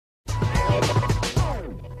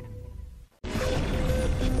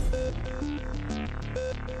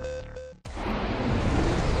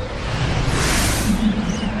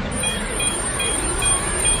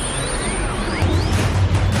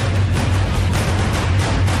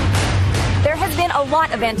a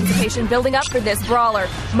lot of anticipation building up for this brawler.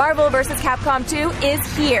 Marvel vs. Capcom 2 is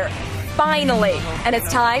here. Finally. And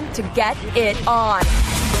it's time to get it on.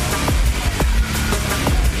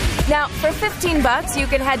 Now, for $15, you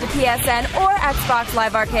can head to PSN or Xbox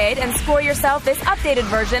Live Arcade and score yourself this updated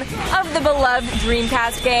version of the beloved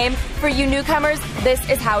Dreamcast game. For you newcomers, this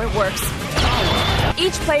is how it works.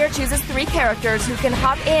 Each player chooses 3 characters who can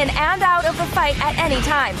hop in and out of the fight at any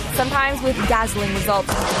time, sometimes with dazzling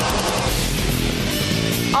results.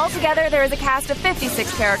 Altogether, there is a cast of 56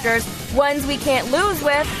 characters, ones we can't lose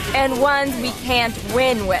with, and ones we can't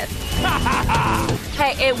win with.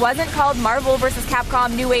 Hey, it wasn't called Marvel vs.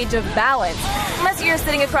 Capcom New Age of Balance. Unless you're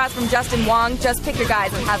sitting across from Justin Wong, just pick your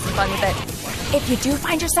guys and have some fun with it. If you do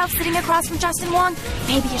find yourself sitting across from Justin Wong,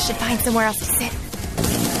 maybe you should find somewhere else to sit.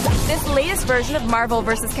 This latest version of Marvel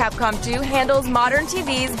vs. Capcom 2 handles modern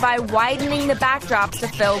TVs by widening the backdrops to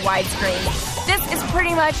fill widescreen. This is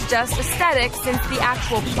pretty much just aesthetic since the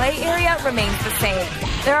actual play area remains the same.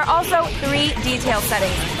 There are also 3 detail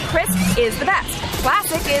settings. Crisp is the best.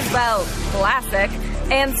 Classic is, well, classic.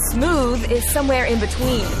 And smooth is somewhere in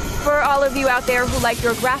between. For all of you out there who like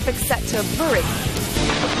your graphics set to blurry.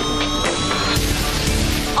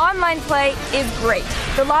 Online play is great.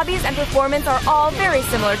 The lobbies and performance are all very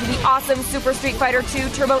similar to the awesome Super Street Fighter 2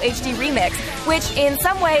 Turbo HD Remix, which in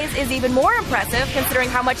some ways is even more impressive considering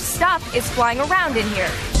how much stuff is flying around in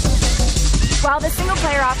here. While the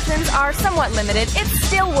single-player options are somewhat limited, it's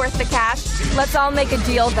still worth the cash. Let's all make a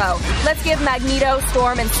deal, though. Let's give Magneto,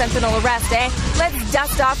 Storm, and Sentinel a rest, eh? Let's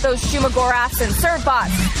dust off those Shumagoraths and serve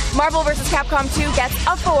bots. Marvel vs. Capcom 2 gets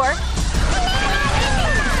a 4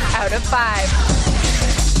 out of 5.